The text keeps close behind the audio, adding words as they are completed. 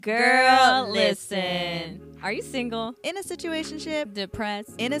Girl, listen. Are you single? In a situationship?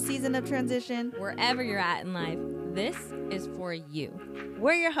 Depressed? In a season of transition? Wherever you're at in life, this is for you.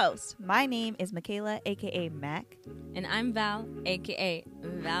 We're your hosts. My name is Michaela, aka Mac. And I'm Val, aka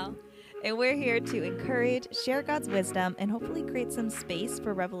Val. And we're here to encourage, share God's wisdom, and hopefully create some space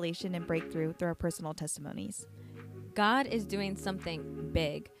for revelation and breakthrough through our personal testimonies. God is doing something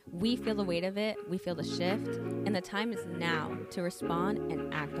big. We feel the weight of it, we feel the shift, and the time is now to respond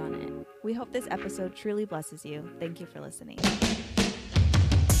and act on it. We hope this episode truly blesses you. Thank you for listening.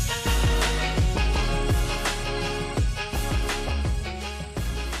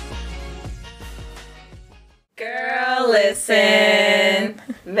 Girl, listen.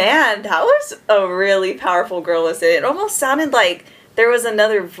 Man, that was a really powerful girl listen. It almost sounded like there was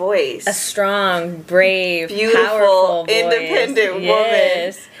another voice. A strong, brave, beautiful, powerful voice. Independent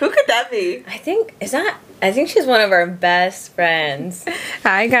woman. Who could that be? I think she's one of our best friends.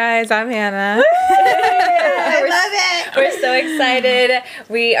 Hi guys, I'm Hannah. I love it. We're so excited.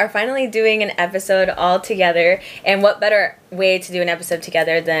 We are finally doing an episode all together. And what better way to do an episode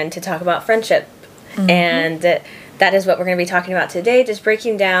together than to talk about friendship? Mm-hmm. And that is what we're going to be talking about today. Just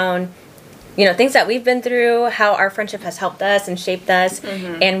breaking down, things that we've been through, how our friendship has helped us and shaped us,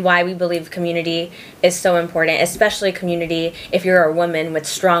 and why we believe community is so important, especially community if you're a woman with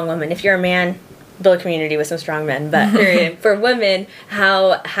strong women. If you're a man, build a community with some strong men. But for women,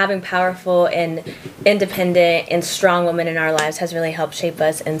 how having powerful and independent and strong women in our lives has really helped shape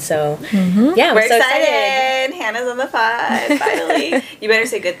us. And so, yeah, we're so excited. Hannah's on the pod, finally. You better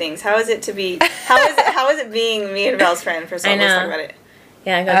say good things. How is it being me and Val's friend? First of all, let's talk about it.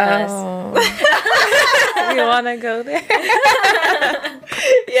 Yeah, go tell us. You want to go there?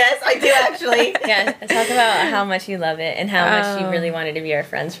 Yes, I do actually. Yeah, talk about how much you love it and how much you really wanted to be our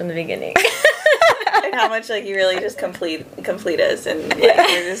friends from the beginning. And how much you really just complete us, and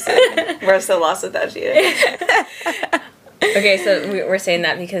we're so lost without you. Okay, so we're saying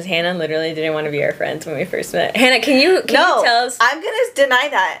that because Hannah literally didn't want to be our friends when we first met. Hannah, can you tell us? I'm gonna deny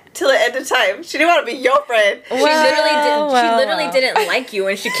that till the end of time. She didn't want to be your friend. She literally didn't like you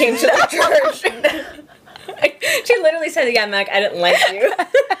when she came to the church. She literally said, "Yeah, Mac, I didn't like you."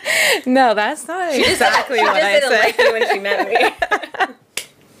 No, that's not exactly what I said. She just didn't like you when she met me.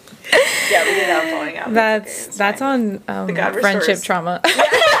 Yeah, we did have falling out. That's on friendship trauma.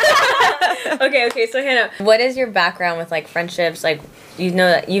 Okay, so Hannah, what is your background with friendships? That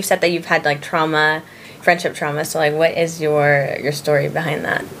you've said that you've had trauma, friendship trauma. So what is your story behind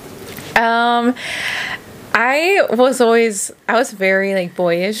that? I was very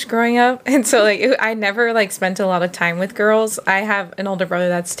boyish growing up, and so I never spent a lot of time with girls. I have an older brother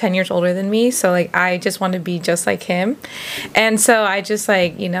that's 10 years older than me, so I just want to be just like him, and so I just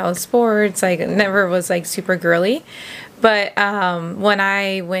sports, never was super girly. But when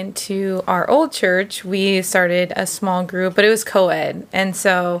I went to our old church, we started a small group, but it was co-ed, and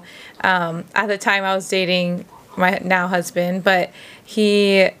so at the time I was dating my now husband, but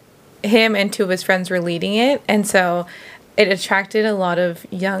him and two of his friends were leading it, and so it attracted a lot of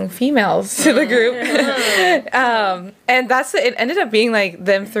young females to the group. And it ended up being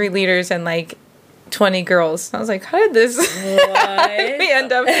them three leaders and 20 girls. I was like, how did this we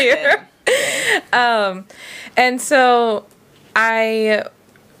end up here? And so it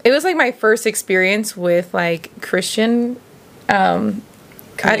was my first experience with Christian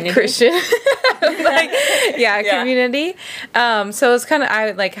Christian community. So it's kind of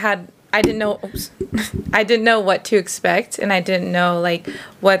I didn't know what to expect, and I didn't know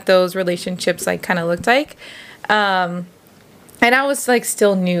what those relationships kind of looked like. And I was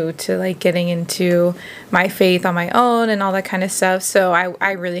still new to getting into my faith on my own and all that kind of stuff. So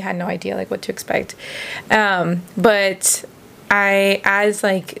I really had no idea what to expect. But as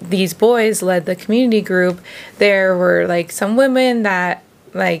these boys led the community group, there were some women that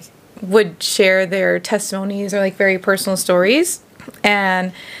would share their testimonies or very personal stories,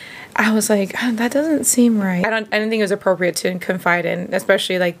 and I was like, oh, that doesn't seem right. I didn't think it was appropriate to confide in,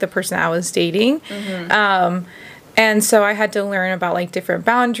 especially the person I was dating. And so I had to learn about different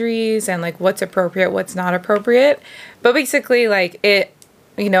boundaries and what's appropriate, what's not appropriate. But basically I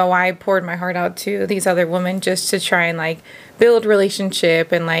poured my heart out to these other women just to try and build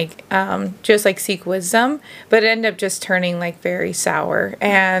relationship and just seek wisdom. But it ended up just turning very sour,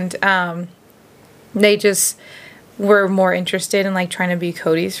 and they just were more interested in trying to be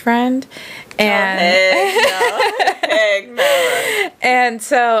Cody's friend, and heck no. And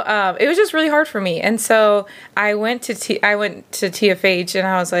so it was just really hard for me, and so I went to TFH, and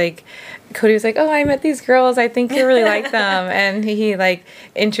I was like, Cody was like, oh, I met these girls, I think you really like them, and he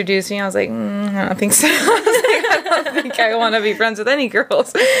introduced me. I was like, I don't think so. I think I want to be friends with any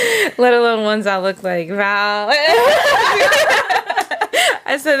girls, let alone ones that look like Val.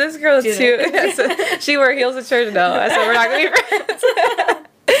 I said, this girl is too. I said, she wore heels at church. No, I said, we're not going to be friends.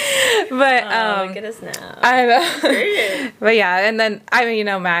 But look at us now. I know. But yeah, and then I mean,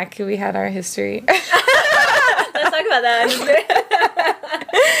 Mac, we had our history. Let's talk about that.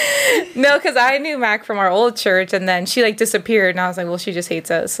 No, because I knew Mac from our old church, and then she like disappeared, and I was like, well, she just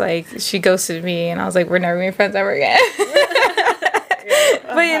hates us. Like, she ghosted me, and I was like, we're never gonna be friends ever again.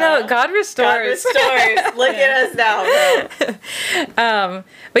 But God restores. God restores. Look at us now, bro.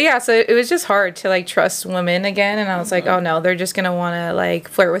 But yeah, so it was just hard to like trust women again, and I was like, oh no, they're just gonna want to like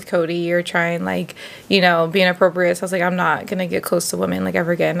flirt with Cody or try and like be inappropriate. So I was like, I'm not gonna get close to women like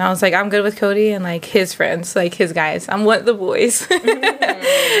ever again. And I was like, I'm good with Cody and like his friends, like his guys. I'm with the boys.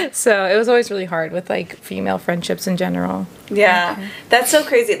 So it was always really hard with like female friendships in general. Yeah, that's so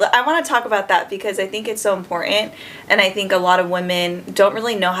crazy. I want to talk about that because I think it's so important, and I think a lot of women don't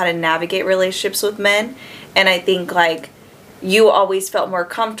really know how to navigate relationships with men, and I think like you always felt more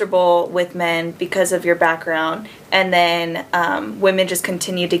comfortable with men because of your background, and then women just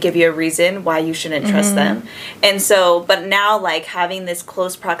continue to give you a reason why you shouldn't trust them. And so, but now like having this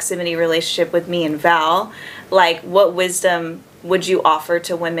close proximity relationship with me and Val, like what wisdom would you offer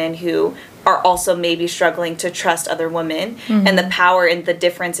to women who are also maybe struggling to trust other women, and the power and the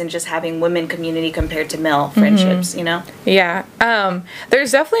difference in just having women community compared to male friendships, Yeah.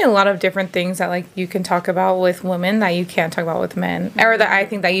 There's definitely a lot of different things that like you can talk about with women that you can't talk about with men, or that I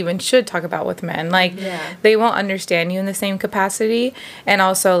think that you even should talk about with men. Like they won't understand you in the same capacity, and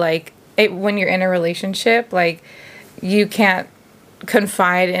also like when you're in a relationship, like you can't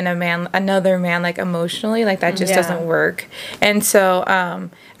confide in another man like emotionally, like that just doesn't work. And so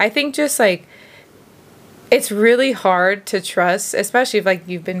I think just like it's really hard to trust, especially if like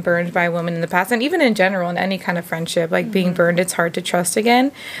you've been burned by a woman in the past, and even in general in any kind of friendship, like being burned, it's hard to trust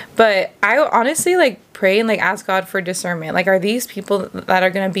again. But I honestly like pray and like ask God for discernment. Like, are these people that are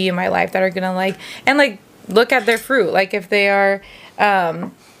going to be in my life that are going to like, and like look at their fruit, like if they are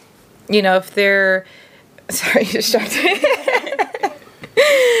if they're sorry, you distracted.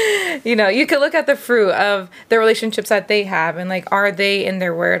 You could look at the fruit of the relationships that they have, and like, are they in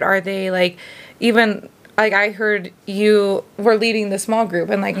their word? Are they like, even like I heard you were leading the small group,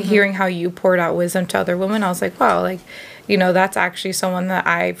 and like hearing how you poured out wisdom to other women, I was like, wow, like, that's actually someone that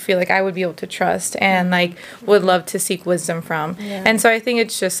I feel like I would be able to trust and like would love to seek wisdom from. And so I think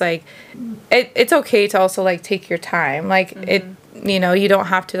it's just like, it's okay to also like take your time. Like you don't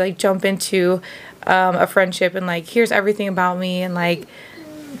have to like jump into a friendship and like, here's everything about me, and like,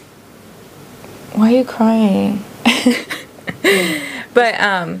 why are you crying? But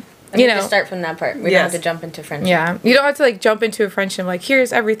just start from that part. We don't have to jump into friendship. Yeah, you don't have to like jump into a friendship like,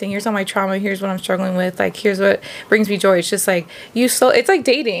 here's everything, here's all my trauma, here's what I'm struggling with, like here's what brings me joy. It's just like it's like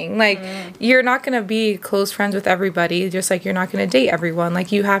dating. Like you're not gonna be close friends with everybody, just like you're not gonna date everyone.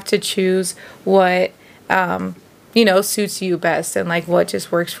 Like you have to choose what suits you best, and like what just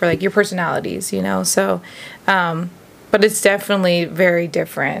works for like your personalities, so but it's definitely very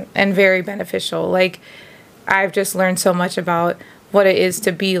different and very beneficial. Like I've just learned so much about what it is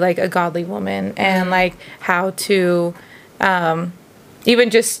to be like a godly woman, and like how to even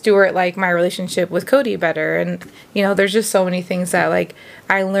just steward like my relationship with Cody better. And there's just so many things that like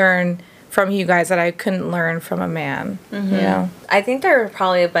I learned from you guys that I couldn't learn from a man. I think there are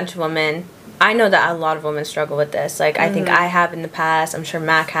probably a bunch of women. I know that a lot of women struggle with this. Like, I think I have in the past. I'm sure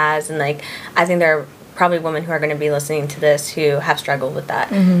Mac has. And, like, I think there are probably women who are going to be listening to this who have struggled with that.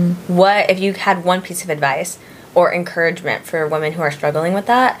 What, if you had one piece of advice or encouragement for women who are struggling with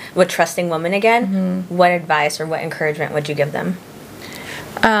that, with trusting women again, what advice or what encouragement would you give them?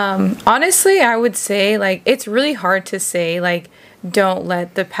 Honestly, I would say, like, it's really hard to say, like, don't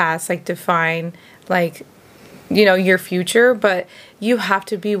let the past, like, define, like, your future, but you have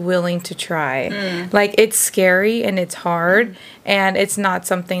to be willing to try. Like, it's scary and it's hard, and it's not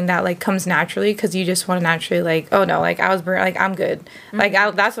something that like comes naturally, because you just want to naturally like, oh no, like I was burnt, like I'm good. Like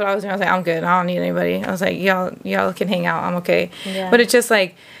that's what I was doing. I was like, I'm good, I don't need anybody. I was like, y'all can hang out, I'm okay. But it's just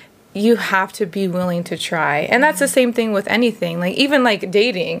like, you have to be willing to try. And that's the same thing with anything. Like, even, like,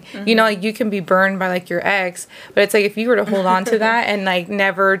 dating. Like, you can be burned by, like, your ex. But it's like, if you were to hold on to that and, like,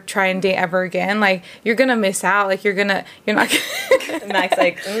 never try and date ever again, like, you're going to miss out. Like, you're not... Mac's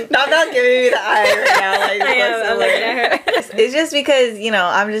like, no, I'm not giving you the eye right now. Like, I am. I'm looking at her. It's just because,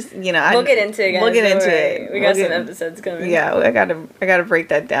 I'm just, we'll get into it, guys. We'll get into it. We got some episodes coming. Yeah, I gotta break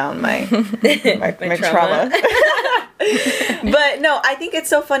that down, my trauma. But no, I think it's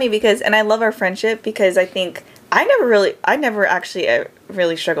so funny because, and I love our friendship because I think I never actually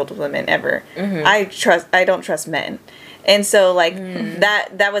really struggled with women ever. I don't trust men. And so, like,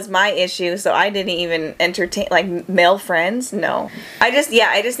 that was my issue. So I didn't even entertain, like, male friends. No. I just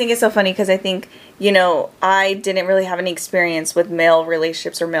think it's so funny because I think, you know, I didn't really have any experience with male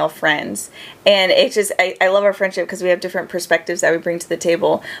relationships or male friends. And it's just, I love our friendship because we have different perspectives that we bring to the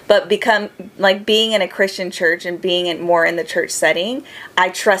table. But being in a Christian church and being more in the church setting, I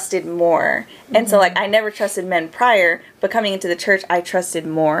trusted more. And so, like, I never trusted men prior, but coming into the church, I trusted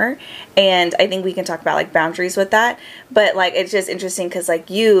more. And I think we can talk about, like, boundaries with that. But, like, it's just interesting because, like,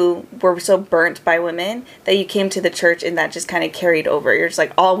 you were so burnt by women that you came to the church and that just kind of carried over. You're just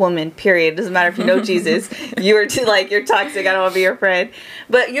like, all women, period. Doesn't matter if you know Jesus. You were too, like, you're toxic. I don't want to be your friend.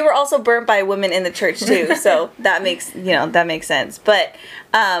 But you were also burnt by women in the church, too. So that makes sense. But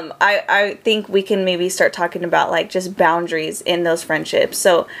I think we can maybe start talking about, like, just boundaries in those friendships.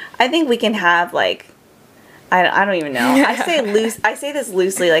 So I think we can have, like, I don't even know. I say this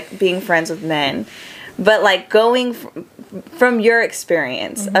loosely, like, being friends with men. But, like, going from your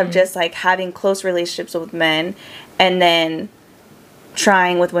experience of just, like, having close relationships with men and then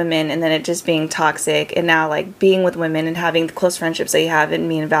trying with women and then it just being toxic, and now, like, being with women and having the close friendships that you have, and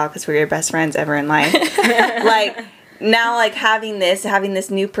me and Val, because we're your best friends ever in life. Like, now, like, having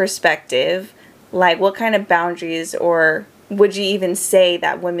this new perspective, like, what kind of boundaries, or would you even say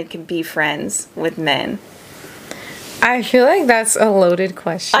that women can be friends with men? I feel like that's a loaded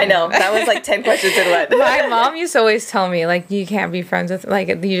question. I know. That was like 10 questions in one. My mom used to always tell me, like, you can't be friends with, like,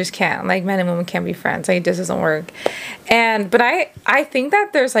 you just can't. Like, men and women can't be friends. Like, it just doesn't work. But I think that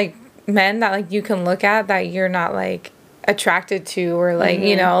there's, like, men that, like, you can look at that you're not, like, attracted to, or, like,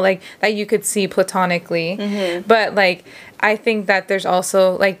 you know, like, that you could see platonically. But, like, I think that there's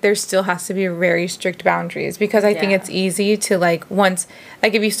also, like, there still has to be very strict boundaries, because I think it's easy to, like, once,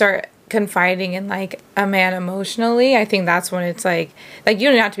 like, if you start confiding in, like, a man emotionally, I think that's when it's like you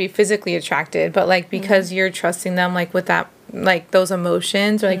don't have to be physically attracted, but, like, because you're trusting them, like, with that, like, those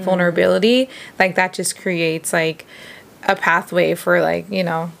emotions or, like, vulnerability, like, that just creates, like, a pathway for, like, you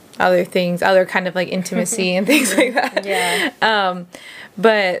know, other things, other kind of, like, intimacy and things like that.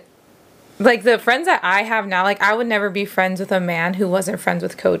 But, like, the friends that I have now, like, I would never be friends with a man who wasn't friends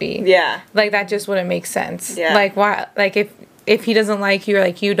with Cody. Yeah. Like, that just wouldn't make sense. Yeah. Like, why? Like, if he doesn't like you, or,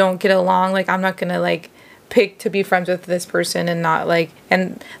 like, you don't get along, like, I'm not gonna, like, pick to be friends with this person and not, like,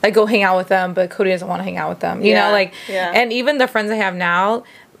 and, like, go hang out with them, but Cody doesn't want to hang out with them, you know, like, and even the friends I have now,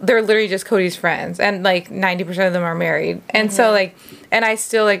 they're literally just Cody's friends, and, like, 90% of them are married, and so, like, and I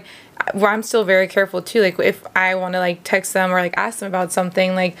still, like, I'm still very careful too, like, if I want to, like, text them or, like, ask them about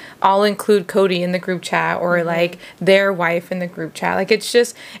something, like, I'll include Cody in the group chat, or like, their wife in the group chat. Like, it's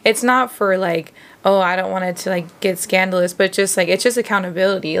just, it's not for, like, oh, I don't want it to, like, get scandalous, but just, like, it's just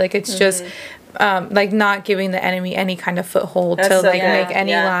accountability. Like, it's just like, not giving the enemy any kind of foothold to, like, make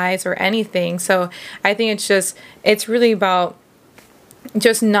any lies or anything. So I think it's really about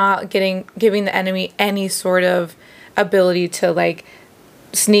just not giving the enemy any sort of ability to, like,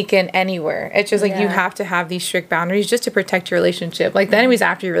 sneak in anywhere. It's just, like, you have to have these strict boundaries just to protect your relationship. Like, the enemy's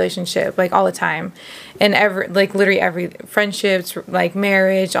after your relationship, like, all the time, and literally every friendships, like,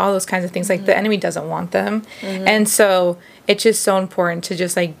 marriage, all those kinds of things. Like, the enemy doesn't want them, and so it's just so important to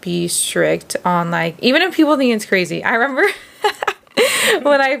just, like, be strict on, like, even if people think it's crazy. I remember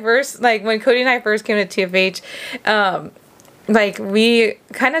when Cody and I first came to TFH, like, we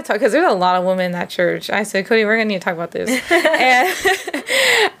kind of talked, because there's a lot of women in that church. I said, Cody, we're gonna need to talk about this. And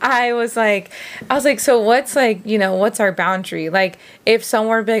I was like, so what's, like, you know, what's our boundary? Like, if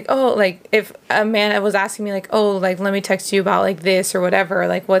someone would be like, oh, like, if a man was asking me, like, oh, like, let me text you about, like, this or whatever,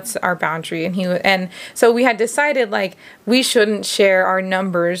 like, what's our boundary? And so we had decided, like, we shouldn't share our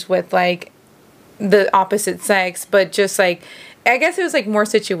numbers with, like, the opposite sex, but just, like, I guess it was, like, more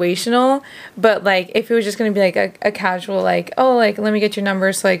situational, but, like, if it was just going to be, like, a casual, like, oh, like, let me get your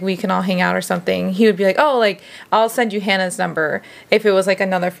number so, like, we can all hang out or something, he would be like, oh, like, I'll send you Hannah's number if it was, like,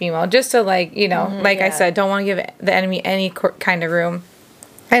 another female, just to, like, you know, I said, don't want to give the enemy any kind of room.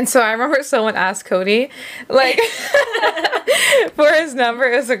 And so I remember someone asked Cody, like, for his number.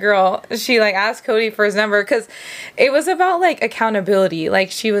 It was a girl. She, like, asked Cody for his number because it was about, like, accountability. Like,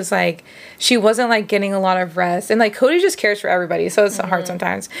 she was, like, she wasn't, like, getting a lot of rest. And, like, Cody just cares for everybody, so it's hard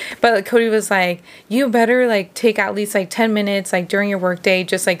sometimes. But, like, Cody was like, you better, like, take at least, like, 10 minutes, like, during your work day,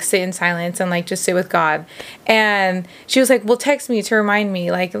 just, like, sit in silence and, like, just sit with God. And she was like, well, text me to remind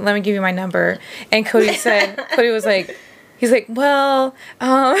me. Like, let me give you my number. And Cody was like, he's like, well,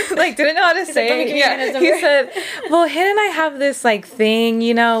 like, didn't know how to say it. Yeah. He said, well, Hannah and I have this, like, thing,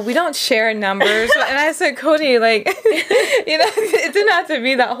 you know, we don't share numbers. And I said, Cody, like, you know, it didn't have to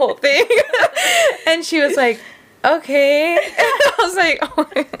be that whole thing. And she was like, okay. I was like,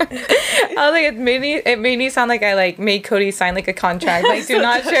 it made me sound like I like made Cody sign like a contract, like do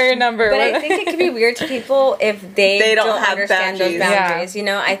not share your number. But I think it can be weird to people if they don't have understand those boundaries. boundaries. You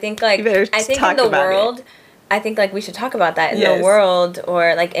know, I think like You better I think talk in the about it. world, I think like we should talk about that in Yes. the world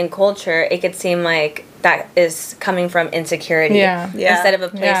or like in culture. It could seem like that is coming from insecurity, Yeah. Yeah. instead of a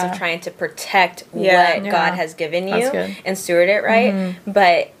place Yeah. of trying to protect Yeah. what Yeah. God has given you That's good. and steward it right.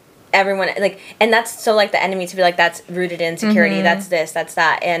 But everyone like, and that's so like the enemy to be like that's rooted in insecurity. That's this, that's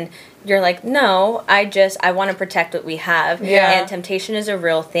that, and you're like, no, I want to protect what we have. Yeah. And temptation is a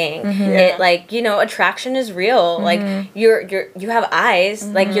real thing. It like, you know, attraction is real. Like you have eyes.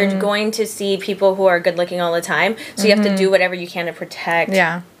 Like you're going to see people who are good looking all the time. So you have to do whatever you can to protect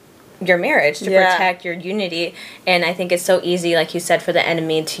yeah. your marriage, to Yeah. protect your unity. And I think it's so easy, like you said, for the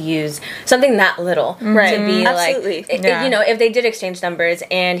enemy to use something that little Right. to be Absolutely. like, Yeah. you know, if they did exchange numbers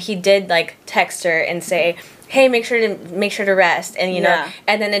and he did like text her and say, hey, make sure to rest, and you know, Yeah.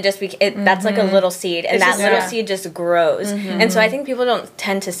 and then it just that's like a little seed, and It's that just- little yeah. seed just grows. And so I think people don't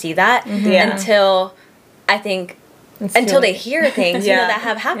tend to see that Yeah. until I think It's until too they late. hear things, you know, Yeah. that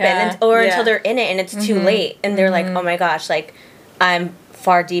have happened, Yeah. or Yeah. until they're in it and it's too late, and they're like, oh my gosh, like I'm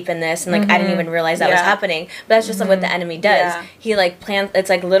far deep in this, and like I didn't even realize that was Yeah. happening. But that's just like what the enemy does. Yeah. He like plants. It's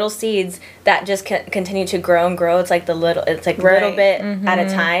like little seeds that just continue to grow and grow. It's like little Right. bit at a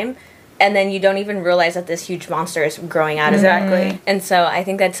time, and then you don't even realize that this huge monster is growing out of it. Exactly. And so I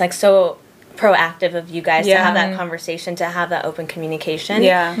think that's like so proactive of you guys to Yeah. have that conversation, to have that open communication.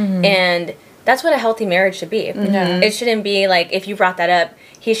 Yeah. And that's what a healthy marriage should be. It shouldn't be like, if you brought that up,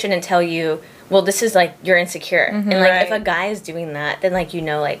 he shouldn't tell you, well, this is like, you're insecure. And like, if Right. a guy is doing that, then like, you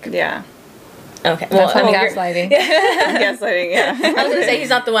know, like, Yeah. okay. That's well, called you're- gaslighting. Gaslighting, yeah. I was gonna say he's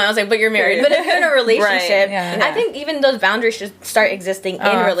not the one. I was like, but you're married. But if you're in a relationship, Yeah. I think even those boundaries should start existing in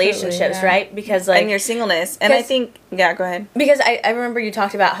absolutely, relationships, yeah. right? Because like, And your singleness. And I Because- think, yeah, go ahead. because I remember you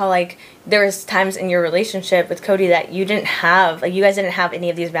talked about how like there was times in your relationship with Cody that you didn't have, like you guys didn't have any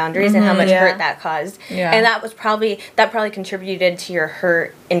of these boundaries, and how much Yeah. hurt that caused. Yeah. And that probably contributed to your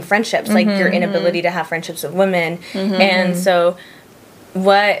hurt in friendships, like your inability to have friendships with women. And so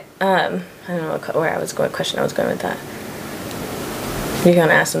what I don't know what question I was going with that. You're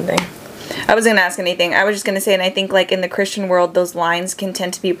gonna ask something. I wasn't gonna ask anything. I was just gonna say, and I think like in the Christian world, those lines can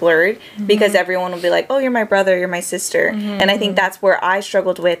tend to be blurred because everyone will be like, "Oh, you're my brother, you're my sister," and I think that's where I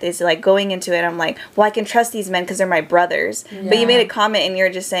struggled with is like going into it. I'm like, well, I can trust these men because they're my brothers. But you made a comment, and you're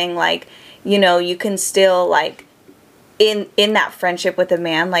just saying like, you know, you can still like. In that friendship with a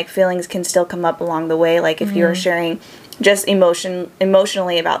man, like feelings can still come up along the way, like if you're sharing just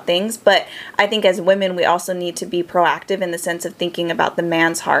emotionally about things. But I think as women, we also need to be proactive in the sense of thinking about the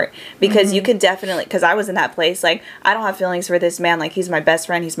man's heart, because you could definitely, because I was in that place, like I don't have feelings for this man, like he's my best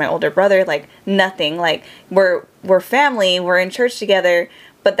friend, he's my older brother, like nothing, like we're family, we're in church together.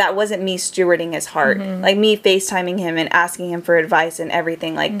 But that wasn't me stewarding his heart. Like me FaceTiming him and asking him for advice and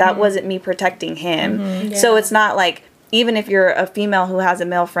everything. Like that wasn't me protecting him. So it's not like, even if you're a female who has a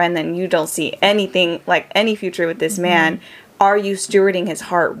male friend and you don't see anything, like any future with this man, are you stewarding his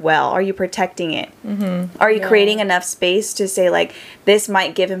heart well? Are you protecting it? Are you creating enough space to say, like, this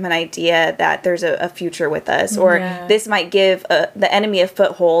might give him an idea that there's a future with us, or this might give the enemy a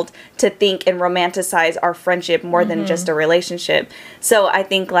foothold to think and romanticize our friendship more than just a relationship? So I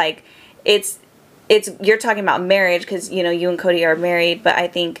think, like, it's you're talking about marriage because, you know, you and Cody are married, but I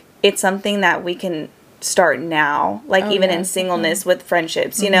think it's something that we can start now, like even in singleness with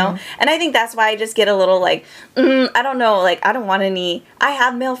friendships, you know? And I think that's why I just get a little like, I don't know, like I don't want any, I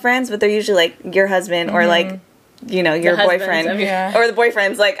have male friends, but they're usually like your husband or like, you know, your husbands boyfriend of your- Yeah. or the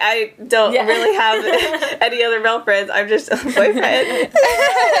boyfriends. Like I don't really have any other male friends. I'm just a boyfriend.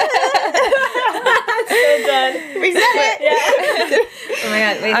 So done. We said it. Oh my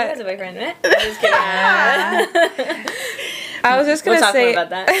god, wait, who has a boyfriend? I'm just kidding. I was just We'll gonna talk more say, about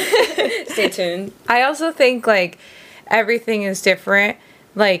that. Stay tuned. I also think like everything is different,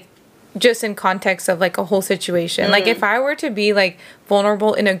 like just in context of like a whole situation. Like if I were to be like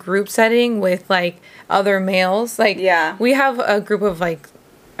vulnerable in a group setting with like other males, like Yeah. we have a group of like,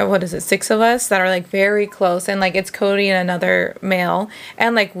 what is it, 6 of us that are like very close, and like it's Cody and another male,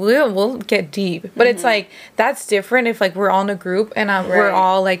 and like we'll get deep, but it's like that's different if like we're all in a group and we're Right.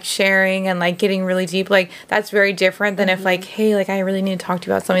 all like sharing and like getting really deep. Like that's very different than if like, hey, like I really need to talk to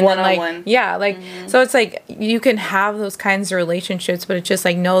you about something. Then, like, One-on-one. yeah, like so it's like you can have those kinds of relationships, but it's just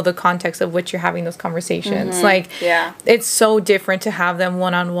like know the context of which you're having those conversations. Like Yeah. it's so different to have them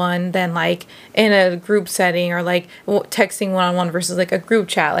one-on-one than like in a group setting, or like texting one-on-one versus like a group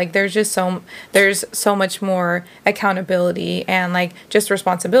chat. Like there's so much more accountability and like just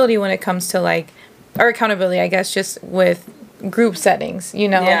responsibility when it comes to like or accountability, I guess, just with group settings, you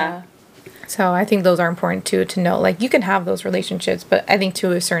know? Yeah. So I think those are important too, to know, like, you can have those relationships, but I think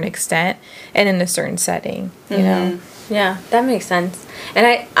to a certain extent and in a certain setting, you know? Yeah, that makes sense. And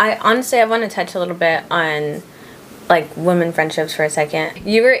I honestly, I want to touch a little bit on, like, women friendships for a second.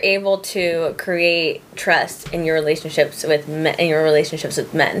 You were able to create trust in your relationships with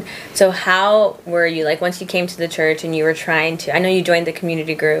men, So how were you, like, once you came to the church and you were trying to, I know you joined the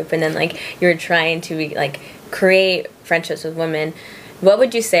community group, and then, like, you were trying to, like, create friendships with women. What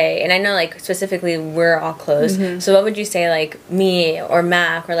would you say, and I know, like, specifically we're all close, so what would you say, like, me or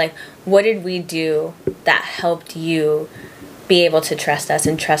Mac, or, like, what did we do that helped you be able to trust us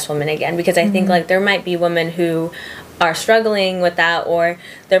and trust women again? Because I think, like, there might be women who are struggling with that, or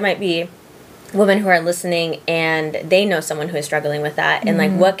there might be women who are listening and they know someone who is struggling with that, and,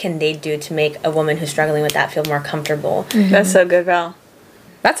 like, what can they do to make a woman who's struggling with that feel more comfortable? That's so good, Val.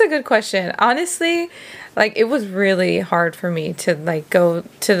 That's a good question. Honestly, like, it was really hard for me to, like, go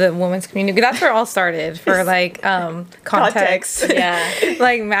to the women's community. That's where it all started for, like, context. Yeah.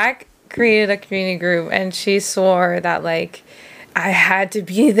 Like, Mac created a community group, and she swore that, like, I had to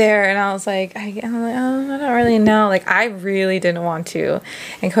be there, and I was like, I'm like, oh, I don't really know. Like, I really didn't want to.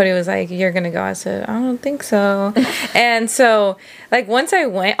 And Cody was like, you're gonna go. I said, I don't think so. And so, like, once I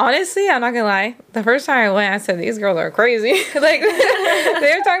went, honestly, I'm not gonna lie, the first time I went, I said, these girls are crazy. Like,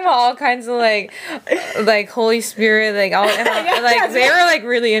 they were talking about all kinds of, like Holy Spirit, like, all, and like, they were, like,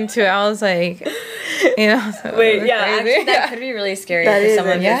 really into it. I was like, you know, so Wait, yeah, crazy. actually, that could be really scary That for is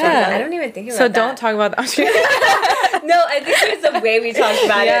someone. yeah. I don't even think about So that. don't talk about that. No, I think it's the way we talked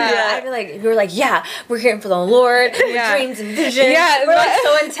about Yeah. it. I'd be like, we were like, yeah, we're here for the Lord, Yeah. dreams and visions. Yeah, we're, like,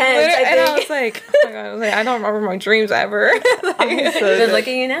 so intense. I and I think. was like, oh my God, I was like, I don't remember my dreams ever. Like, Good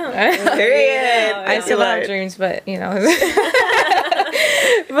looking you now. Period. I still have dreams, but you know.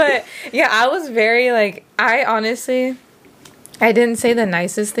 But yeah, I was very, like, I honestly, I didn't say the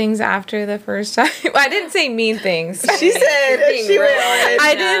nicest things after the first time. I didn't say mean things. She said being she real. went on.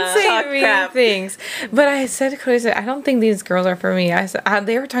 I didn't say Talk mean crap. things, but I said to Cody, I don't think these girls are for me. I said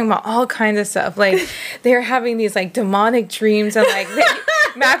they were talking about all kinds of stuff, like they were having these, like, demonic dreams, and, like,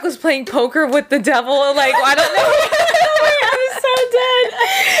 Mac was playing poker with the devil. Like, I don't know. I was so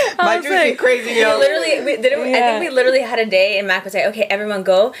dead. My dreams be crazy, yo. I think we literally had a day, and Mac would say, okay, everyone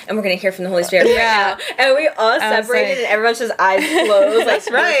go, and we're going to hear from the Holy Spirit right now. And we all I was separated, like- and everyone's just eyes closed. Like,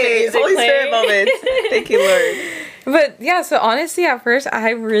 That's right. music Holy playing. Spirit moments. Thank you, Lord. But yeah, so honestly, at first,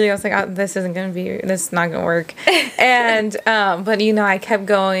 I was like, oh, this is not gonna work. And but you know, I kept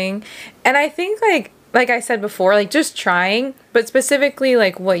going, and I think, like I said before, like, just trying, but specifically,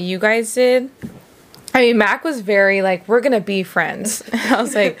 like, what you guys did. I mean, Mac was very, like, we're gonna be friends. I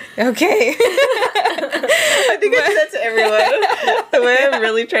was like, okay. I think I said that to everyone. The way I'm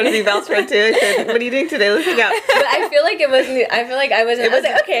really trying to be Val's friend too. I said, "What are you doing today? Let's hang out." But I feel like it wasn't. I feel like I wasn't. I was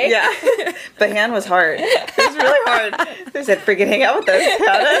like, okay. Yeah, but Han was hard. It was really hard. They said, "Freaking hang out with us,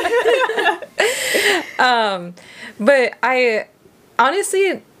 Hannah." But I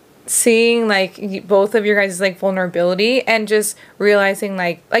honestly, seeing, like, both of your guys' like vulnerability, and just realizing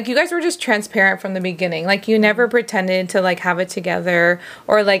like you guys were just transparent from the beginning. Like, you never pretended to, like, have it together,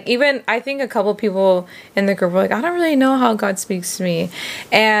 or, like, even I think a couple people in the group were like, I don't really know how God speaks to me,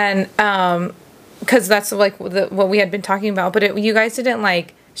 and because that's, like, what we had been talking about. But you guys didn't,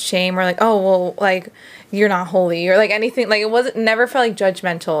 like, shame or, like, oh, well, like, you're not holy, or, like, anything. Like, it wasn't, never felt like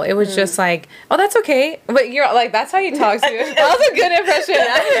judgmental. It was just like, oh, that's okay, but you're like, that's how you talk to you. That was a good impression.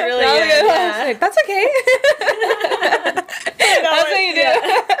 That was really That was good, good. yeah. I was like, that's okay. That's how you do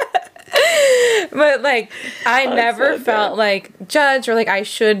it. But, like, I never felt like judged, or like I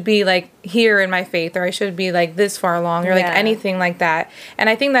should be, like, here in my faith, or I should be, like, this far along, or like Yeah. anything like that. And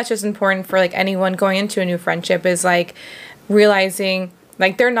I think that's just important for, like, anyone going into a new friendship, is, like, realizing,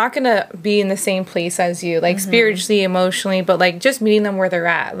 like, they're not gonna be in the same place as you, like, spiritually, emotionally, but, like, just meeting them where they're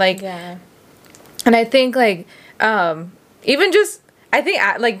at. Like, Yeah. and I think, like, even just, I think,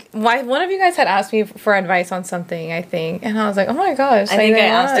 like, one of you guys had asked me for advice on something, I think, and I was like, oh my gosh. I think I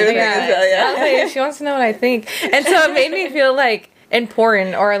asked you. Yeah. I was like, she wants to know what I think. And so it made me feel, like,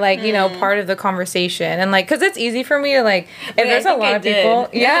 important, or, like, you know, part of the conversation. And, like, because it's easy for me to, like, if there's a lot of people,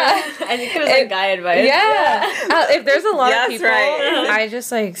 I think it was like guy advice. if there's a lot Yeah, of that's people, right. I just,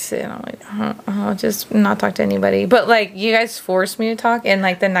 like, sit and I'm like, I'll just not talk to anybody. But, like, you guys forced me to talk in,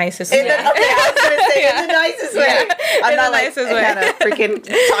 like, the nicest way. Okay, I was gonna say in the nicest way. Yeah. I'm In the not like, nicest way. Hannah, freaking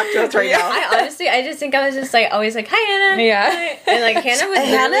talk to us right now. I just think I was just, like, always like, hi, Hannah. Yeah. And, like, Hannah was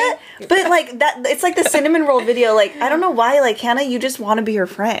Hannah, but, like, that, it's like the cinnamon roll video. Like, I don't know why, like, Hannah, you just want to be her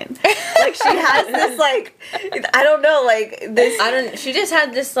friend. Like, she has this, like, I don't know, like, this. she just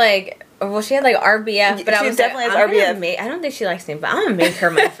had this, like, well, she had like RBF, but I She was definitely like, has I'm gonna RBF. I don't think she likes me, but I'm gonna make her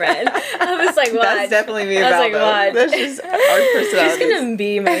my friend. I was like, watch. That's definitely me I was about like, though. watch. That's just our She's personality. gonna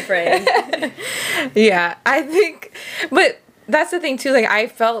be my friend. Yeah, I think, but that's the thing too. Like, I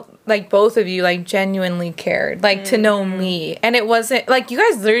felt like both of you like genuinely cared, like to know me, and it wasn't like you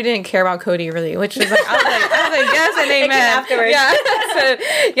guys literally didn't care about Cody really, which was like I was like yes and amen. afterwards. Yeah,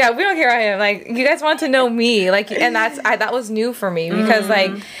 so, yeah, we don't care about him. Like you guys want to know me, like, and that was new for me because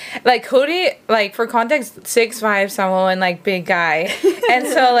like Cody, like for context, 6'5" Samoan, like big guy, and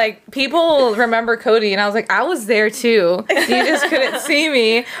so like people remember Cody, and I was like I was there too. You just couldn't see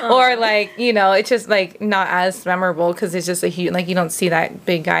me, or like you know it's just like not as memorable because it's just a huge like you don't see that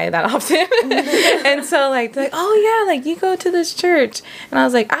big guy that often. And so like they're like, oh yeah, like you go to this church, and I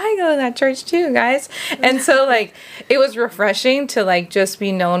was like I go to that church too, guys. And so like it was refreshing to like just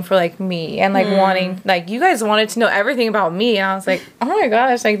be known for like me and like wanting like you guys wanted to know everything about me, and I was like oh my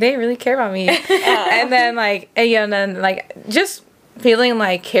gosh, like they really care about me. And then like and then like just feeling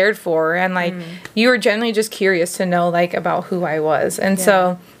like cared for, and like you were genuinely just curious to know like about who I was, and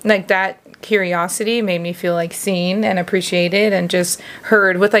so like that curiosity made me feel like seen and appreciated and just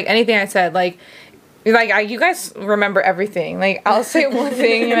heard with like anything I said. Like you guys remember everything. Like I'll say one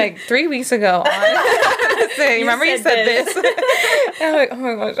thing, you're like 3 weeks ago remember you said this. And I'm like oh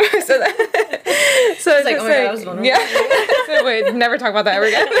my gosh, I said that. So it's like, just oh my God, I was vulnerable. yeah. So wait, never talk about that ever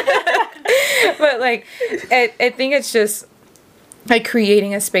again. But like I think it's just like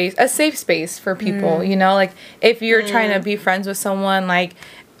creating a safe space for people, you know, like if you're trying to be friends with someone, like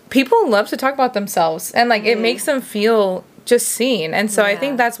people love to talk about themselves, and like it makes them feel just seen. And so I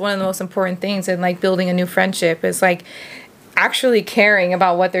think that's one of the most important things in like building a new friendship is like actually caring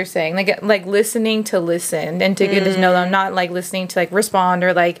about what they're saying, like listening to listen and to get to know them, not like listening to like respond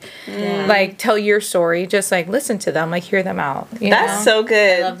or like tell your story, just like listen to them, like hear them out, you That's know? so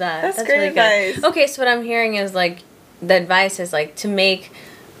good. I love that. That's really great advice. good. Okay, so what I'm hearing is like the advice is like to make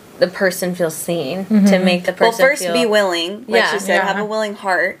the person feel seen, to make the person Well, first feel be willing, like Yeah. she said, Yeah. have a willing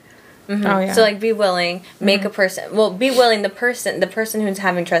heart. Oh yeah. So like be willing, make a person be willing, the person who's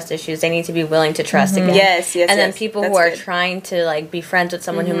having trust issues, they need to be willing to trust again. Yes, yes, And then yes. people That's who are good. trying to like be friends with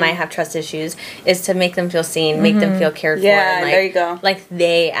someone who might have trust issues is to make them feel seen, make them feel cared for, Yeah, and like, there you go. like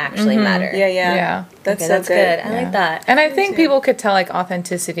they actually matter. Yeah, yeah. Yeah. That's Okay, so that's good. I Yeah. like that. And I think people could tell like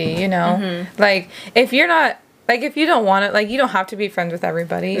authenticity, you know, like if you're not like if you don't want it, like you don't have to be friends with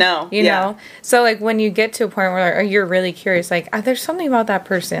everybody. No, you yeah. know. So like when you get to a point where like, you're really curious, like there's something about that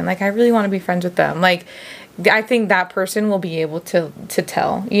person, like I really want to be friends with them, like. I think that person will be able to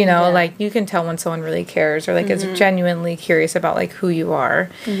tell, you know, like you can tell when someone really cares or like is genuinely curious about like who you are.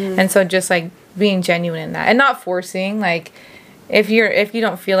 And so just like being genuine in that and not forcing, like if you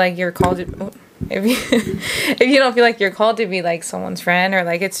don't feel like you're called to, if you don't feel like you're called to be like someone's friend or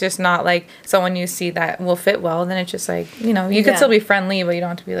like it's just not like someone you see that will fit well, then it's just like, you know, you could still be friendly, but you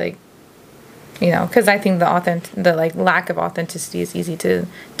don't have to be like, you know, because I think the like lack of authenticity is easy to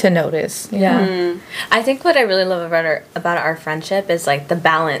notice. Yeah. I think what I really love about our friendship is like the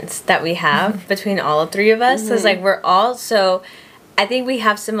balance that we have between all three of us. Is like we're all so, I think we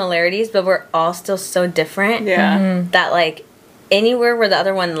have similarities, but we're all still so different. Yeah. That like anywhere where the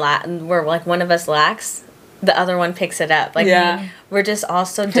other one where like one of us lacks, the other one picks it up. Like we're just all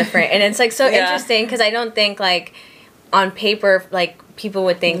so different, and it's like so interesting because I don't think like on paper like people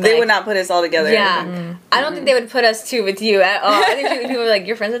would think They like, would not put us all together. Yeah, I don't think they would put us two with you at all. I think people are like,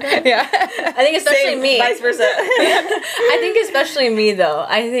 "You're friends with them." Yeah. I think especially Same, me. vice versa. I think especially me though.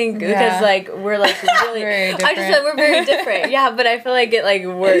 I think because like we're like really. Very I just feel different. like we're very different. Yeah, but I feel like it like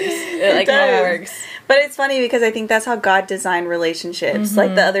works. It like all does. works. But it's funny because I think that's how God designed relationships.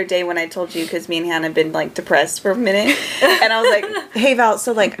 Like the other day when I told you, because me and Hannah have been like depressed for a minute, and I was like, "Hey Val,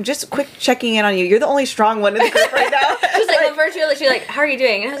 so like just quick checking in on you. You're the only strong one in the group right now." She's like, when first she's like, "How are you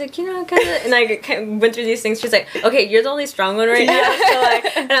doing?" And I was like, "You know, kind of." And I kind of went through these things. She's like, "Okay, you're the only strong one right now." So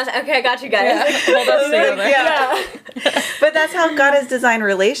like, and I was like, "Okay, I got you guys." Hold us together. Yeah. But that's how God has designed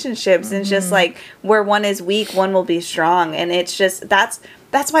relationships. And it's just like where one is weak, one will be strong. And it's just that's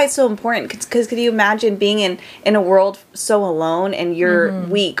why it's so important. Because could you imagine being in a world so alone and you're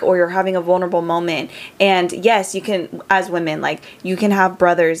weak or you're having a vulnerable moment? And yes, you can, as women, like you can have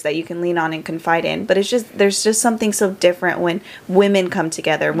brothers that you can lean on and confide in. But it's just there's just something so different when women come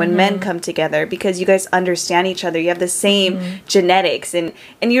together, when men come together, because you guys understand each other. You have the same genetics and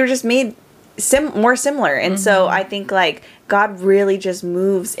you're just made more similar. And so I think like God really just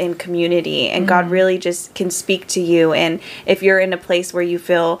moves in community, and God really just can speak to you. And if you're in a place where you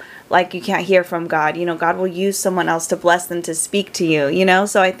feel like you can't hear from God, you know, God will use someone else to bless them to speak to you, you know?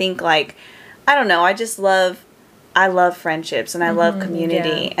 So I think like, I don't know, I just love I love friendships and I love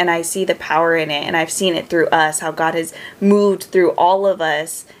community and I see the power in it, and I've seen it through us, how God has moved through all of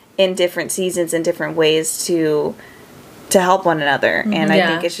us in different seasons and different ways to help one another. And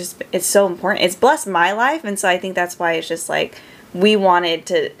I think it's so important. It's blessed my life, and so I think that's why it's just like we wanted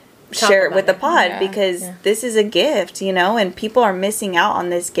to share it with the pod, because this is a gift, you know, and people are missing out on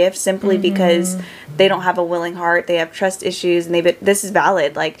this gift simply because they don't have a willing heart, they have trust issues, and this is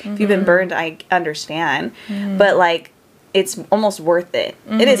valid. Like, if you've been burned, I understand, but like, it's almost worth it.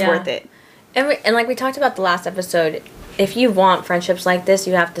 It is worth it. And like we talked about the last episode, if you want friendships like this,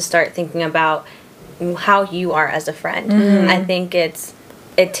 you have to start thinking about how you are as a friend. I think it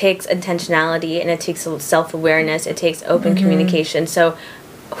takes intentionality, and it takes self-awareness, it takes open communication. So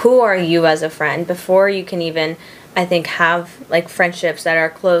who are you as a friend before you can even, I think, have like friendships that are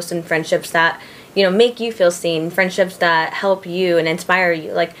close and friendships that, you know, make you feel seen, friendships that help you and inspire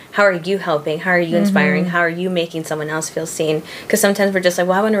you. Like, how are you helping? How are you inspiring? How are you making someone else feel seen? Because sometimes we're just like,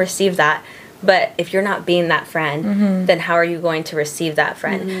 well, I want to receive that. But if you're not being that friend, then how are you going to receive that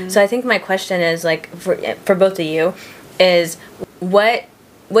friend? So I think my question is, like, for both of you, is what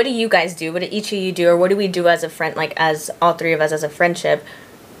do you guys do? What do each of you do? Or what do we do as a friend, like as all three of us as a friendship,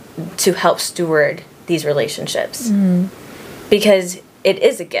 to help steward these relationships? Because it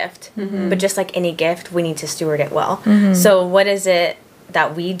is a gift, but just like any gift, we need to steward it well. So what is it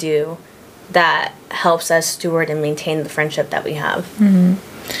that we do that helps us steward and maintain the friendship that we have?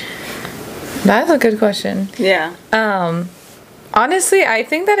 That's a good question. Yeah. Honestly, I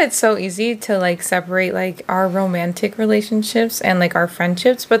think that it's so easy to like separate like our romantic relationships and like our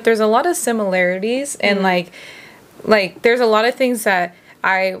friendships, but there's a lot of similarities, and like there's a lot of things that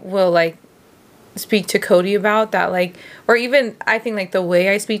I will like speak to Cody about, that like, or even I think like the way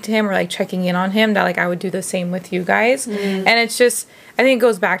I speak to him or like checking in on him, that like I would do the same with you guys. And it's just, I think it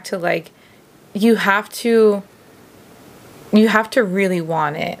goes back to like, you have to really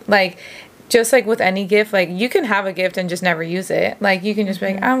want it. Like, just like with any gift, like you can have a gift and just never use it. Like, you can just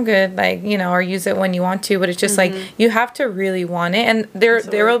be like, I'm good, like, you know, or use it when you want to, but it's just like, you have to really want it. And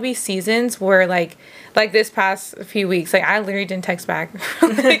there will be seasons where like this past few weeks, like I literally didn't text back for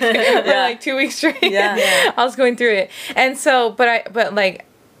like 2 weeks straight. I was going through it. And so, but like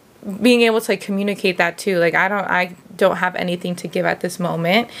being able to like communicate that too, like I don't have anything to give at this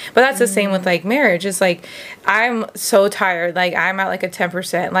moment. But that's the same with like marriage. It's like, I'm so tired, like I'm at like a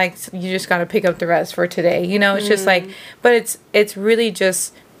 10%, like you just got to pick up the rest for today, you know. It's just like, but it's really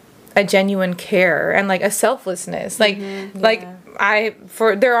just a genuine care and like a selflessness, like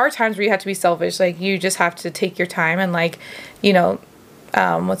there are times where you have to be selfish, like you just have to take your time and like, you know,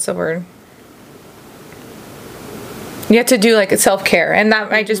 what's the word, you have to do like a self-care, and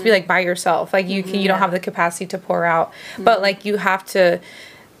that might just be like by yourself, like you don't have the capacity to pour out, but like you have to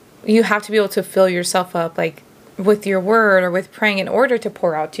be able to fill yourself up like with your word or with praying in order to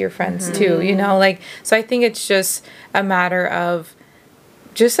pour out to your friends too, you know. Like, so I think it's just a matter of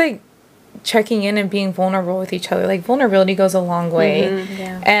just like checking in and being vulnerable with each other. Like, vulnerability goes a long way.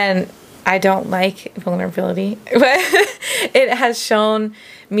 And I don't like vulnerability, but it has shown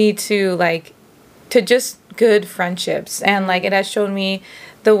me to just good friendships, and like it has shown me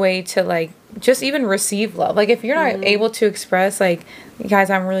the way to like just even receive love. Like, if you're not able to express like, guys,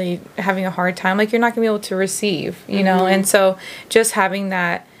 I'm really having a hard time, like you're not gonna be able to receive, you know. And so just having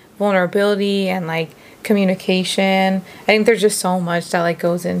that vulnerability and like communication, I think there's just so much that like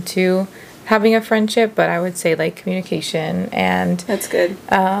goes into having a friendship, but I would say like communication, and that's good.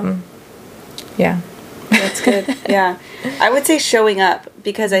 Yeah. That's good. Yeah. I would say showing up,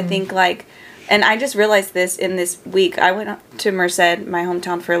 because I think like, and I just realized this in this week. I went to Merced, my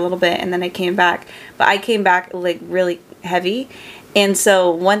hometown, for a little bit, and then I came back. But I came back like really heavy. And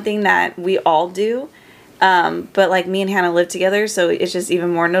so one thing that we all do, but like me and Hannah live together, so it's just even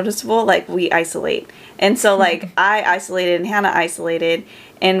more noticeable, like we isolate. And so like I isolated and Hannah isolated,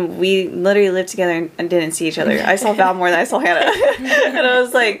 and we literally lived together and didn't see each other. I saw Val more than I saw Hannah. And I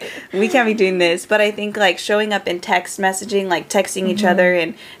was like, we can't be doing this. But I think like showing up in text messaging, like texting each other,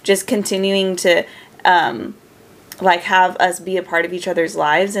 and just continuing to like have us be a part of each other's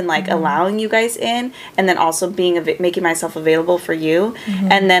lives, and like allowing you guys in, and then also making myself available for you,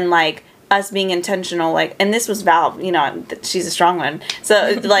 and then like us being intentional, like, and this was Val, you know, she's a strong one,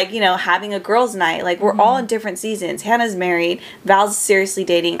 so like, you know, having a girls' night, like we're all in different seasons. Hannah's married, Val's seriously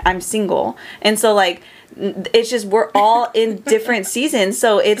dating, I'm single, and so like it's just, we're all in different seasons,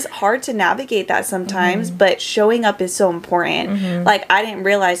 so it's hard to navigate that sometimes, but showing up is so important. Like, I didn't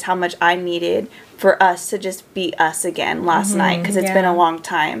realize how much I needed for us to just be us again last night, because it's been a long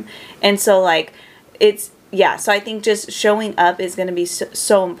time. And so like so I think just showing up is going to be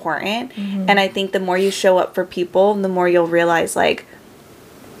so important. And I think the more you show up for people, the more you'll realize, like,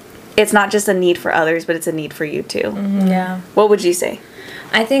 it's not just a need for others, but it's a need for you too. Yeah. What would you say?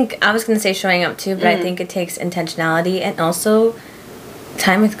 I think I was going to say showing up too, but I think it takes intentionality and also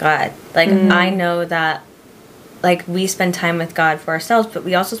time with God. Like, I know that, like, we spend time with God for ourselves, but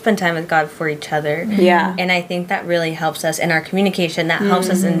we also spend time with God for each other. Yeah. And I think that really helps us in our communication. That helps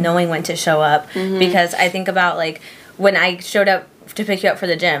us in knowing when to show up. Because I think about, like, when I showed up to pick you up for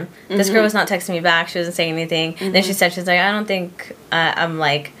the gym, this girl was not texting me back. She wasn't saying anything. Then she said, she's like, I don't think I'm,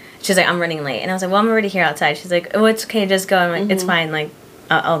 like, she's like, I'm running late. And I was like, well, I'm already here outside. She's like, oh, it's okay, just go. I'm like, it's fine, like,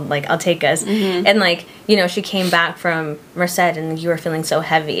 I'll take us. And, like, you know, she came back from Merced and you were feeling so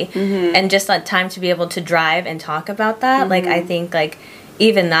heavy. And just that time to be able to drive and talk about that, like, I think, like,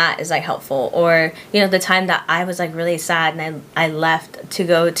 even that is, like, helpful. Or, you know, the time that I was, like, really sad and I left to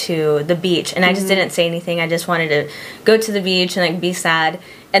go to the beach and I just didn't say anything. I just wanted to go to the beach and, like, be sad.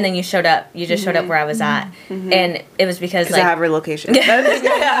 And then you showed up. You just showed up where I was at. And it was because, like, I have relocation. But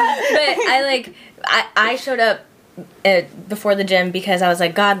I showed up before the gym because I was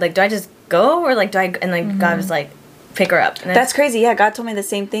like, God, like, do I just go or, like, do I, and, like, God was like, pick her up. And That's crazy. Yeah, God told me the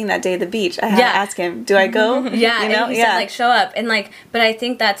same thing that day at the beach. I had to ask him, do I go? yeah, You know? and he said, like, show up. And, like, but I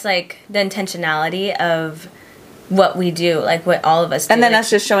think that's, like, the intentionality of what we do, like, what all of us do. And then like, us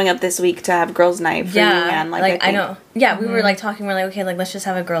just showing up this week to have girls' night for you, man. Like, I know. Yeah, we were, like, talking, we're like, okay, like, let's just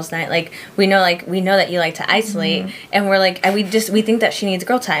have a girls' night. Like, we know that you like to isolate, and we're like, and we think that she needs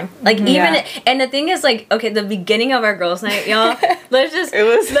girl time. Like, even, and the thing is, like, okay, the beginning of our girls' night, y'all, let's just, it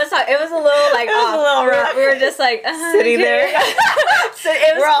was a little, like, off. a little rough. We were just, like, Sitting there. So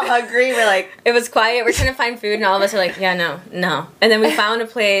it was, We're all hungry. We're like, it was quiet. We're trying to find food, and all of us are like, yeah, no. And then we found a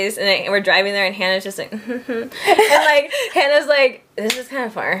place, and then we're driving there, and Hannah's just like, and, like, Hannah's like, this is kind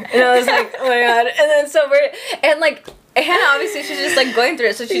of far. And I was like, oh my God. And then so like, Hannah, obviously, she's just, like, going through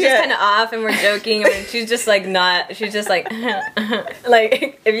it, so she's just kind of off, and we're joking, and she's just, like, not, she's just, like,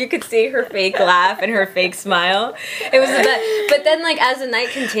 like, if you could see her fake laugh and her fake smile, it was that. But then, like, as the night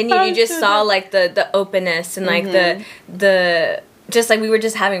continued, you just saw, like, the openness, and, like, the just, like, we were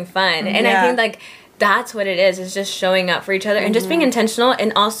just having fun, and I think, like, that's what it is just showing up for each other and just being intentional.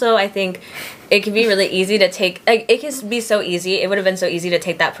 And also, I think it can be really easy to take, like, it can be so easy, it would have been so easy to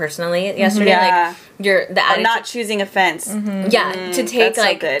take that personally yesterday, like, the attitude, not choosing offense. to take,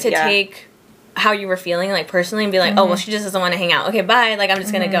 like, take how you were feeling, like, personally, and be like, oh, well, she just doesn't want to hang out, okay, bye, like, I'm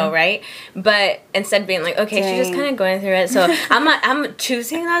just gonna go, right? But instead being like, okay, she's just kind of going through it, so I'm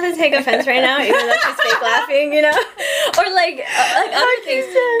choosing not to take offense right now, even though she's fake laughing, you know? Or, like other things.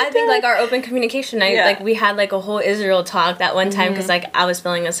 I think, like, our open communication night, like, we had, like, a whole Israel talk that one time, because, like, I was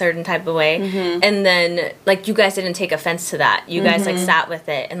feeling a certain type of way, and then, like, you guys didn't take offense to that. You guys, like, sat with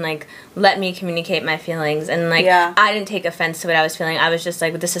it, and, like, let me communicate my feelings, and, like, I didn't take offense to what I was feeling. I was just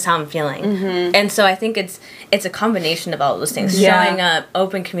like, this is how I'm feeling. And so I think it's a combination of all those things. Showing up,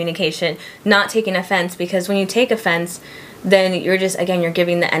 open communication, not taking offense, because when you take offense, then you're just, again, you're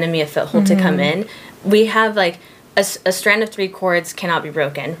giving the enemy a foothold to come in. We have, like, a strand of 3 cords cannot be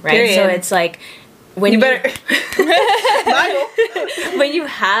broken, right? Period. So it's like, when when you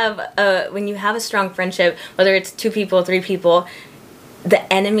have a strong friendship, whether it's 2 people, 3 people,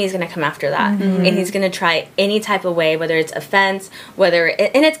 the enemy is going to come after that, and he's going to try any type of way, whether it's offense,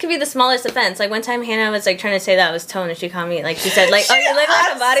 and it could be the smallest offense. Like, one time Hannah was, like, trying to say that I was toned, and she called me, like, she said, like, oh, you look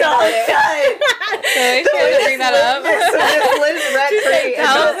like a bodybuilder. So she had to bring that up.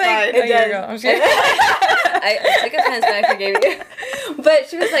 I took offense, but I forgave you. But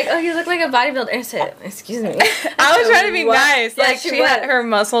she was like, oh, you look like a bodybuilder. And I said, excuse me. I was trying to be nice. Yeah, like, she had, her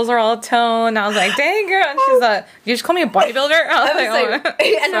muscles are all toned. I was like, dang, girl. And she's like, you just call me a bodybuilder? I was like,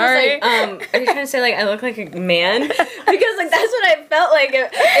 and sorry. I was like, are you trying to say, like, I look like a man? Because, like, that's what I felt like.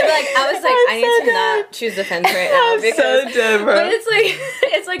 Like, I was like, I need to not choose offense right now. I'm so dead, bro. But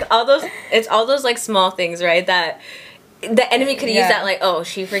it's like all those like small things, right? That the enemy could use that, like, oh,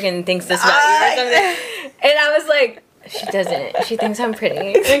 she freaking thinks this about you or something. And I was like, she doesn't. She thinks I'm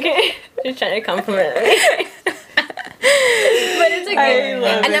pretty. Okay, she's trying to compliment me. But it's like,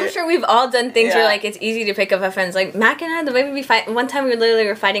 and I'm sure we've all done things where, like, it's easy to pick up offense. Like, Mac and I, the way we fight. One time we literally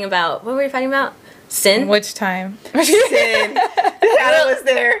were fighting about, what were we fighting about? Sin? Which time? Sin. Hannah was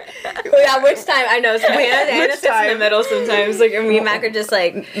there. Yeah, which time? I know. So Hannah sits in the middle sometimes. Like, and me and Mac are just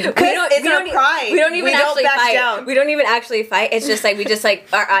like, we don't even actually fight. Down. We don't even actually fight. It's just like, we just, like,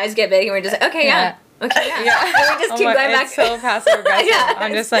 our eyes get big and we're just like, okay, yeah. Okay, yeah. And we just keep going back. It's so passive aggressive.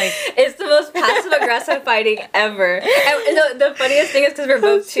 I'm just like, it's the most passive aggressive fighting ever. And the funniest thing is because we're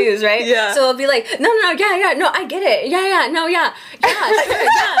both twos, right? Yeah. So we'll be like, no, I get it. Yeah, no, yeah, sure,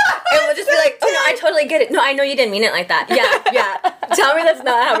 yeah. And we'll just be like, oh no, I totally get it. No, I know you didn't mean it like that. Yeah. Tell me that's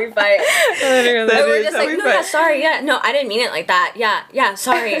not how we fight. Literally. And we're just like, no, yeah, sorry, yeah, no, I didn't mean it like that. Yeah,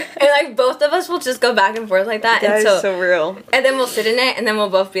 sorry. And like both of us will just go back and forth like that. That and is so real. And then we'll sit in it, and then we'll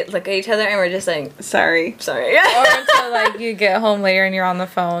both look at each other, and we're just like, Sorry. sorry. Or until like you get home later and you're on the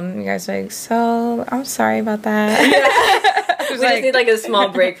phone, you guys are like, so I'm sorry about that. We just need like a small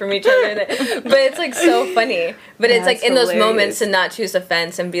break from each other. But it's like so funny. But it's like That's in those hilarious. moments to not choose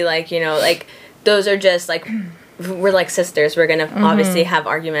offense and be like, you know, like those are just like, we're like sisters. We're gonna obviously have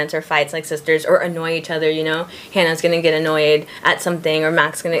arguments or fights like sisters or annoy each other, you know. Hannah's gonna get annoyed at something, or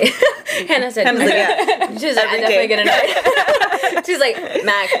Mac's gonna Hannah said, yeah. she's like, I Every definitely day. get annoyed. She's like,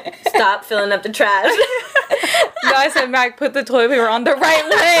 Mac, stop filling up the trash. No, I said, Mac, put the toilet paper on the right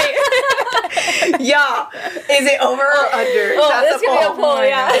way. Yeah. Is it over or under? Oh, That's this could be a poll,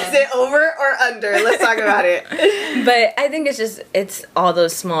 yeah. Is it over or under? Let's talk about it. But I think it's all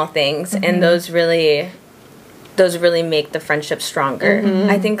those small things, and those really make the friendship stronger.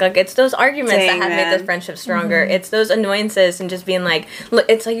 I think like it's those arguments Dang, that have made the man. friendship stronger. It's those annoyances and just being like, look,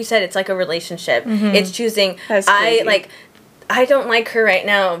 it's like you said, it's like a relationship. It's choosing. That's crazy. I don't like her right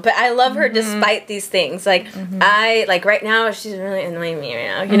now, but I love her despite these things. Like I like right now she's really annoying me right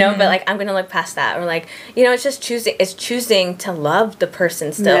now, you know. But like I'm gonna look past that, or like, you know, it's just choosing. It's choosing to love the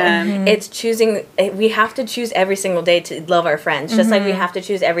person still. Yeah. It's choosing. We have to choose every single day to love our friends, just like we have to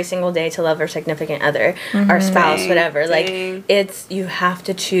choose every single day to love our significant other, our spouse, Dang, whatever. Like dang. you have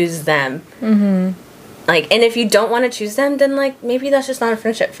to choose them. Like, and if you don't want to choose them, then like maybe that's just not a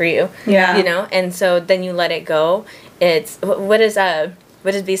friendship for you. Yeah. You know, and so then you let it go. It's what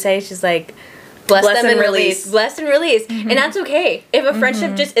does B say? She's like, bless them and release. Bless and release. And that's okay. If a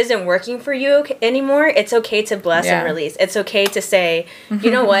friendship just isn't working for you anymore, it's okay to bless and release. It's okay to say, you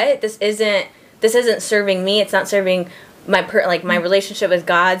know what, this isn't serving me. It's not serving my my relationship with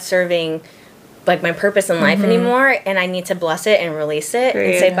God, serving like my purpose in life anymore, and I need to bless it and release it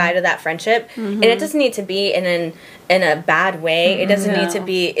and say bye to that friendship. And it doesn't need to be in a bad way. It doesn't need to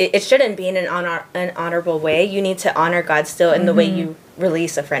be. It shouldn't be in an honorable way. You need to honor God still in the way you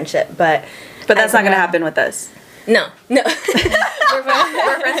release a friendship. But that's not gonna happen with us. No. we're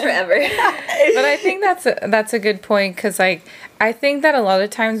friends forever. But I think that's a good point, because like I think that a lot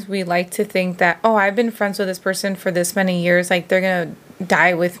of times we like to think that, oh, I've been friends with this person for this many years, like they're gonna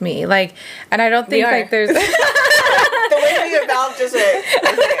die with me, like, and I don't think like there's The way that your mouth just went.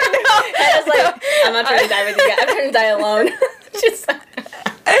 I was like, I'm not trying to die with you guys. I'm trying to die alone. Just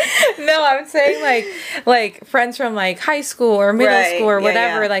no, I'm saying like friends from like high school or middle Right, school or yeah,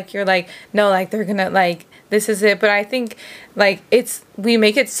 whatever, yeah. like you're like, no, like they're gonna like, this is it. But I think like we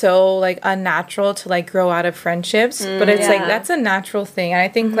make it so like unnatural to like grow out of friendships, but it's like Yeah. that's a natural thing. And I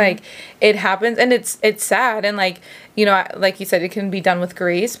think like it happens, and it's sad, and like, you know, like you said, it can be done with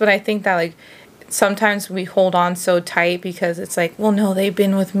grace, but I think that like sometimes we hold on so tight because it's like, well, no, they've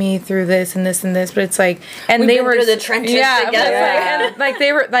been with me through this and this and this, but it's like, and We've they been were through the trenches but together. it's like, and like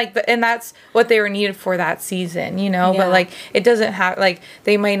they were like, and that's what they were needed for that season, you know. Yeah. But like it doesn't have, like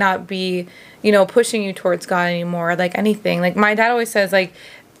they might not be, you know, pushing you towards God anymore, like anything. Like my dad always says, like,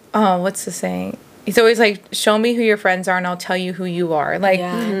 oh, what's the saying? He's always like, show me who your friends are and I'll tell you who you are. Like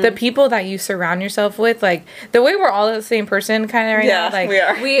the people that you surround yourself with, like the way we're all the same person kind of right Yeah, now, like we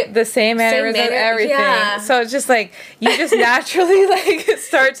are. we the same mannerism, manner- everything. yeah. So it's just like you just naturally like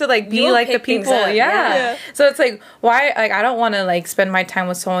start to like be You'll like the pick things people. up, yeah. So it's like, why, like I don't want to like spend my time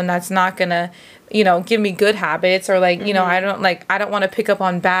with someone that's not gonna, you know, give me good habits, or like, you know, I don't want to pick up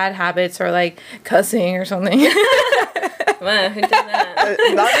on bad habits or like cussing or something. Wow, who does that?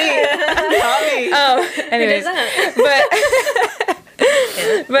 Not me. Not me. Anyways,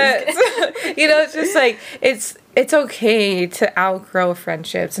 but you know, it's just like it's okay to outgrow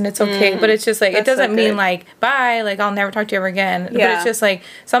friendships, and it's okay, but it's just like it That's so doesn't mean good. like bye, like I'll never talk to you ever again. But Yeah. it's just like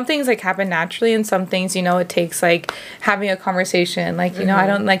some things like happen naturally, and some things, you know, it takes like having a conversation, like, you know, I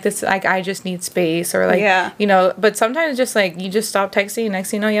don't like this, like I just need space, or like, Yeah. you know. But sometimes just like you just stop texting, and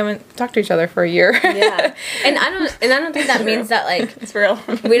next thing you know, you haven't talked to each other for a year. Yeah, and I don't think that means that like It's real.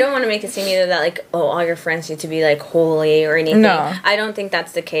 we don't want to make it seem either that like, oh, all your friends need to be like holy or anything. No. I don't think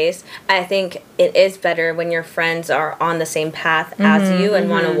that's the case. I think it is better when your friends are on the same path as you and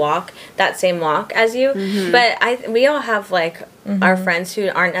want to walk that same walk as you. But we all have like our friends who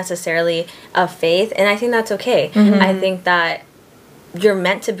aren't necessarily of faith, and I think that's okay. I think that you're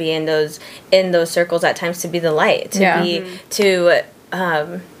meant to be in those circles at times to be the light, to Yeah. be to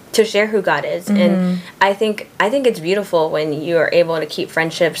to share who God is. And I think it's beautiful when you are able to keep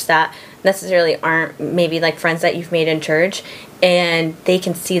friendships that necessarily aren't maybe like friends that you've made in church, and they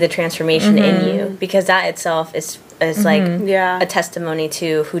can see the transformation in you, because that itself is like a testimony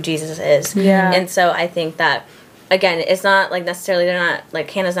to who Jesus is. And so I think that, again, it's not like necessarily, they're not like,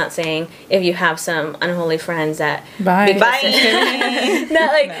 Hannah's not saying if you have some unholy friends that Bye.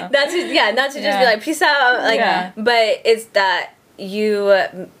 not like not to just be like peace out, like but it's that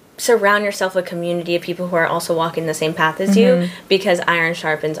you surround yourself with a community of people who are also walking the same path as you, because iron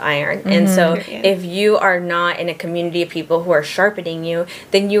sharpens iron. And so if you are not in a community of people who are sharpening you,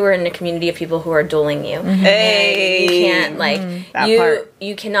 then you are in a community of people who are dulling you. Hey. And you can't like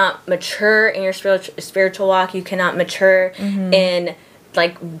you cannot mature in your spiritual walk. You cannot mature in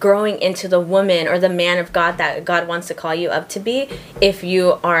like growing into the woman or the man of God that God wants to call you up to be, if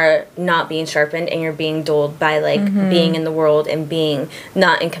you are not being sharpened and you're being dulled by like being in the world and being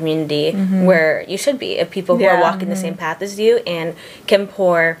not in community where you should be, of people who are walking the same path as you and can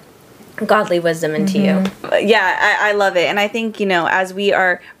pour godly wisdom into you. Yeah, I love it. And I think, you know, as we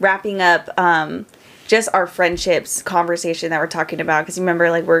are wrapping up just our friendships conversation that we're talking about, because remember,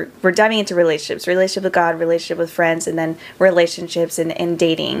 like, we're diving into relationships, relationship with God, relationship with friends, and then relationships and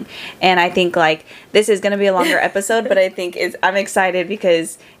dating. And I think like this is going to be a longer episode, but I think I'm excited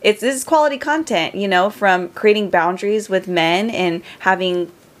because this is quality content, you know, from creating boundaries with men and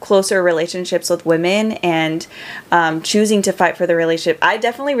having closer relationships with women, and choosing to fight for the relationship. I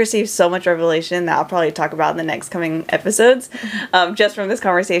definitely received so much revelation that I'll probably talk about in the next coming episodes, just from this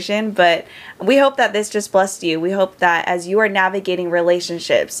conversation. But we hope that this just blessed you. We hope that as you are navigating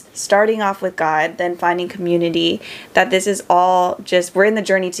relationships, starting off with God, then finding community, that this is all just, we're in the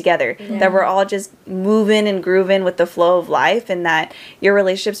journey together, that we're all just moving and grooving with the flow of life, and that your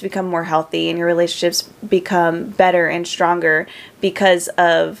relationships become more healthy and your relationships become better and stronger because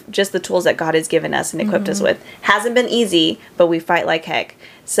of just the tools that God has given us and equipped us with. Hasn't been easy, but we fight like heck.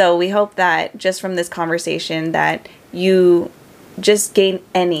 So we hope that just from this conversation that you just gain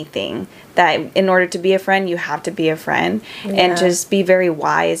anything, that in order to be a friend, you have to be a friend, and just be very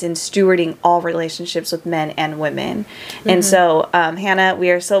wise in stewarding all relationships with men and women. And so, Hannah,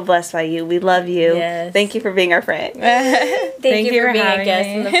 we are so blessed by you. We love you. Yes. Thank you for being our friend. Thank you for being a having guest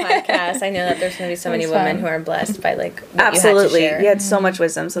me. in the podcast. I know that there's going to be so many women who are blessed by like what Absolutely. you had to You share. had so much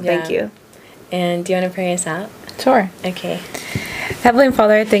wisdom, so thank you. And do you want to pray us out? Sure. Okay. Heavenly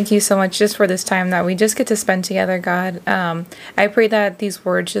Father, I thank you so much just for this time that we just get to spend together, God. I pray that these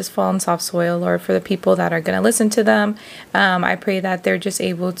words just fall on soft soil, Lord, for the people that are going to listen to them. I pray that they're just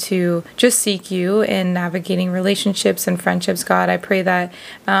able to just seek you in navigating relationships and friendships, God. I pray that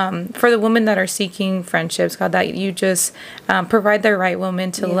for the women that are seeking friendships, God, that you just provide the right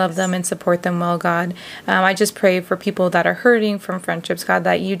woman to love them and support them well, God. I just pray for people that are hurting from friendships, God,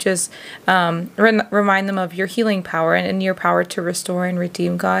 that you just remind them of your healing power and your power to restore and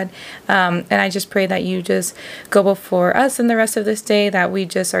redeem, God. And I just pray that you just go before us in the rest of this day, that we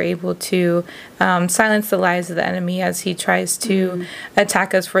just are able to silence the lies of the enemy as he tries to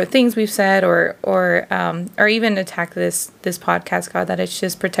attack us for things we've said, or even attack this podcast, God, that it's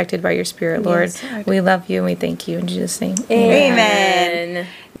just protected by your Spirit, Lord. Lord. We love you and we thank you in Jesus' name. Amen.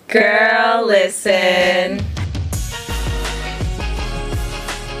 Girl, listen.